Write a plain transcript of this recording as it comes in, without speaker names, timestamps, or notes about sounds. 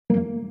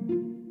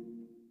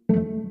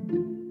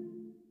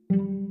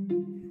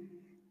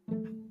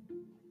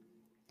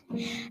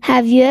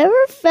Have you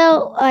ever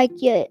felt like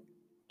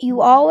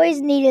you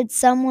always needed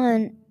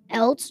someone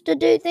else to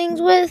do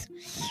things with?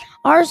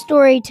 Our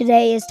story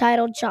today is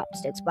titled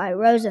Chopsticks by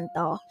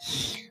Rosenthal.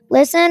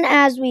 Listen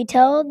as we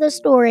tell the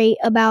story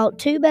about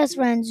two best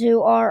friends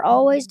who are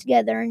always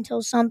together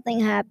until something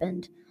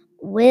happened.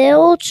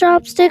 Will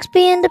Chopsticks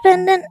be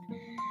independent?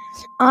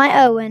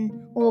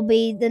 Owen, will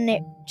be the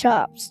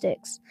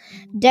Chopsticks.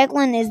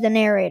 Declan is the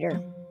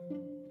narrator.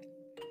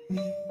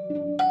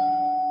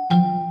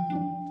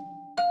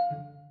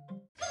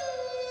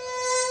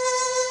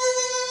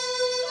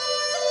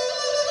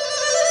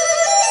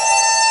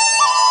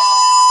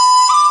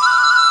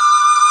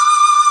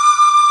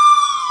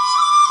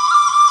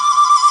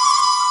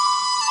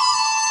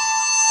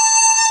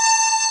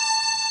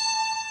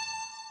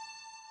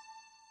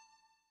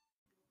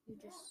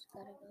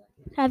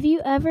 Have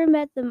you ever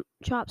met the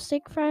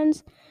Chopstick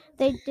friends?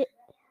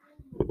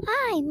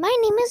 Hi, my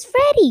name is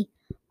Freddie.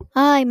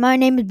 Hi, my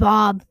name is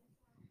Bob.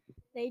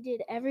 They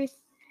did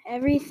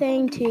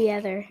everything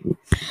together.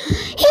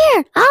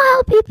 Here, I'll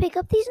help you pick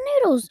up these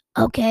noodles.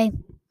 Okay.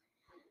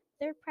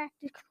 They're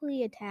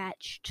practically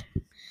attached.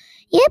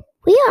 Yep,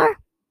 we are.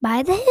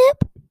 By the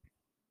hip.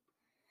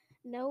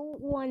 No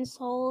one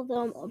saw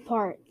them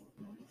apart.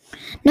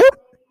 Nope,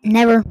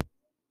 never,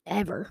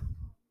 ever.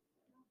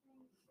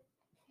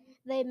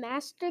 They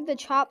mastered the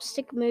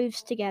chopstick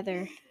moves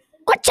together.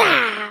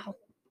 Watcha!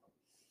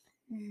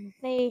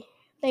 They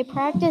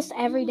practice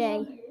every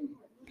day.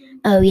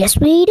 Oh, yes,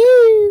 we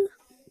do.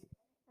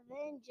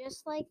 Then,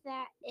 just like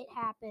that, it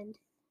happened.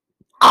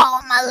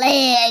 Oh, my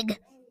leg.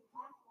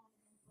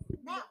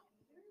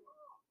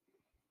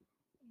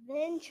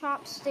 Then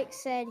Chopstick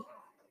said,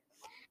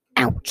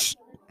 Ouch.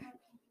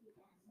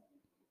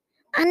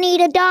 I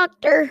need a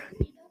doctor.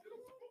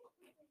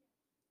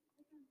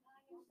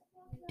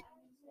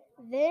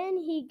 Then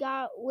he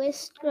got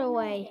whisked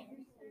away.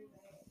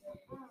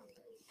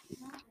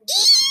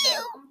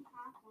 Ew.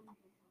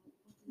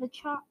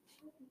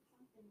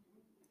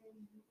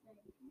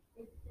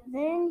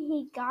 Then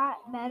he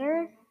got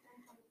better.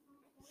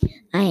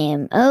 I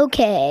am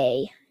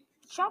okay.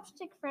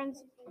 Chopstick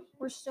friends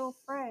were still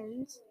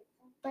friends,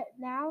 but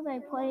now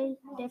they play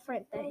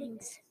different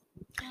things.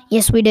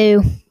 Yes, we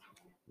do.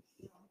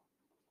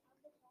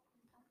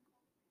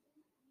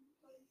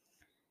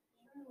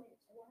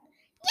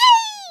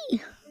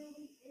 Yay!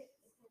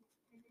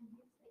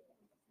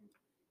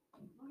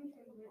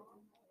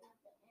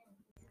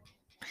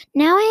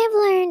 Now I have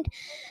learned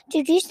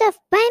to do stuff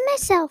by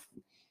myself.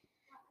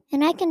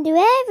 And I can do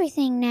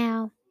everything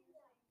now.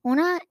 When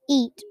I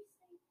eat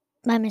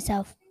by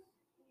myself.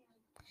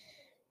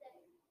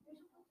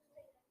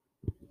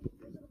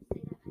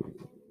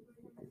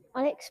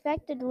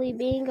 Unexpectedly,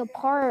 being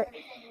apart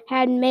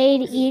had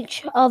made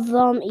each of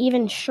them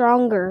even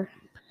stronger.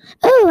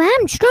 Oh,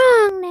 I'm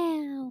strong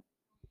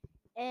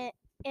now.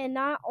 And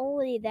not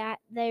only that,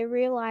 they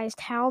realized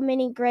how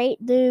many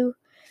great new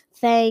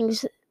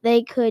things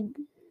they could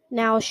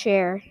now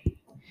share.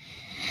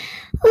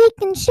 We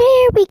can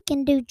share, we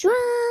can do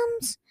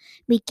drums,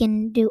 we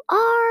can do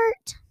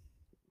art.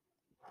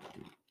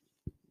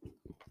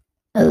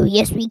 Oh,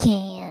 yes, we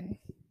can.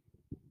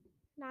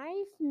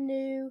 Knife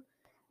knew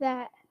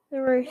that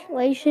the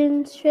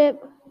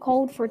relationship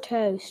called for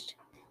toast.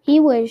 He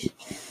was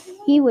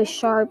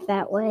sharp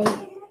that way.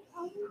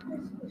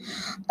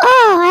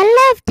 Oh,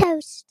 I love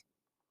toast.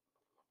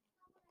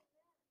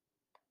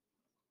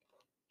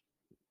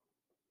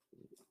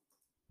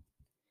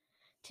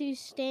 To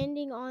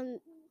standing on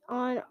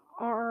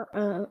our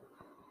own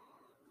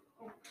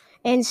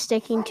and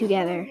sticking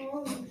together.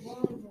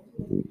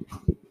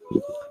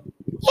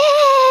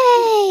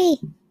 Yay!